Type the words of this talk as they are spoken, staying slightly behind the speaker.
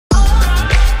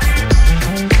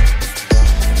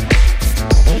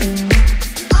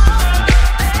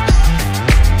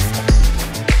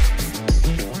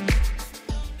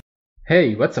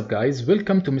Hey, what's up guys?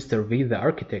 Welcome to Mr. V the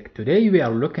Architect. Today we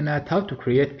are looking at how to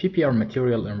create PPR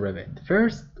material in Revit.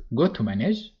 First, go to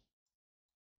Manage,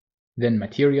 then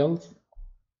Materials,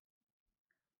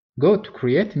 go to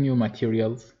Create New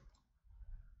Materials,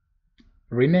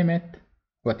 rename it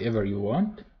whatever you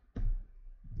want,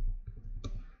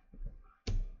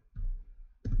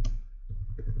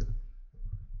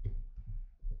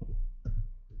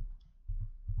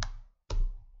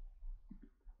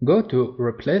 go to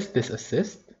Replace this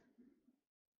assist,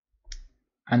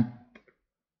 and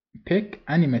pick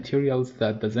any materials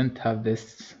that doesn't have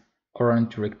this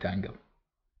orange rectangle,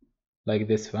 like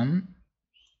this one.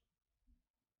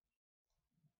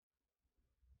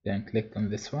 Then click on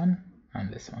this one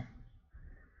and this one.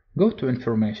 Go to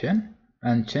Information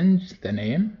and change the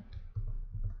name,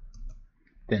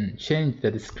 then change the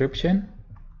description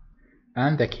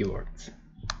and the keywords.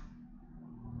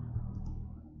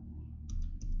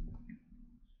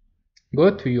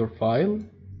 Go to your file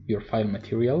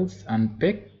materials, and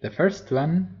pick the first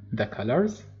one, the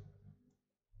colors.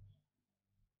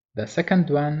 The second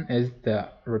one is the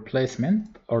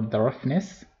replacement or the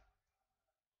roughness.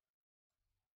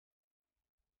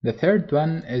 The third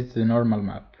one is the normal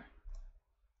map.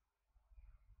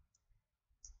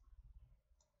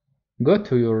 Go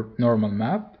to your normal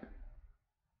map,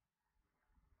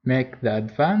 make the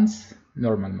advanced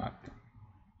normal map,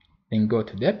 then go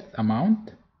to depth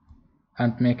amount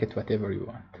and make it whatever you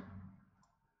want.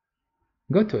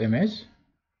 Go to image,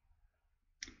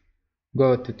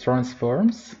 go to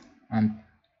transforms and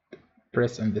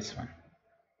press on this one.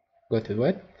 Go to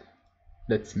width,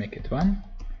 let's make it 1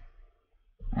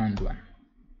 and 1.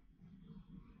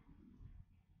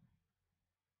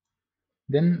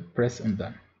 Then press on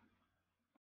done.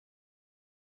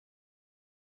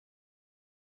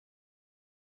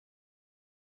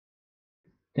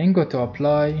 Then go to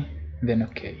apply, then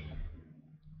OK.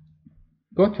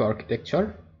 Go to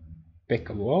architecture, pick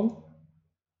a wall,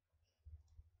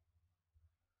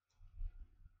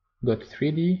 go to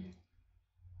 3D,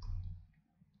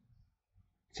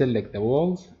 select the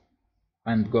walls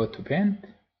and go to paint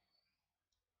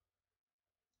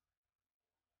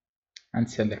and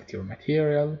select your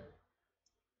material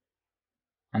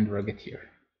and drag it here.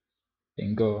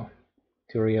 Then go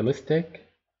to realistic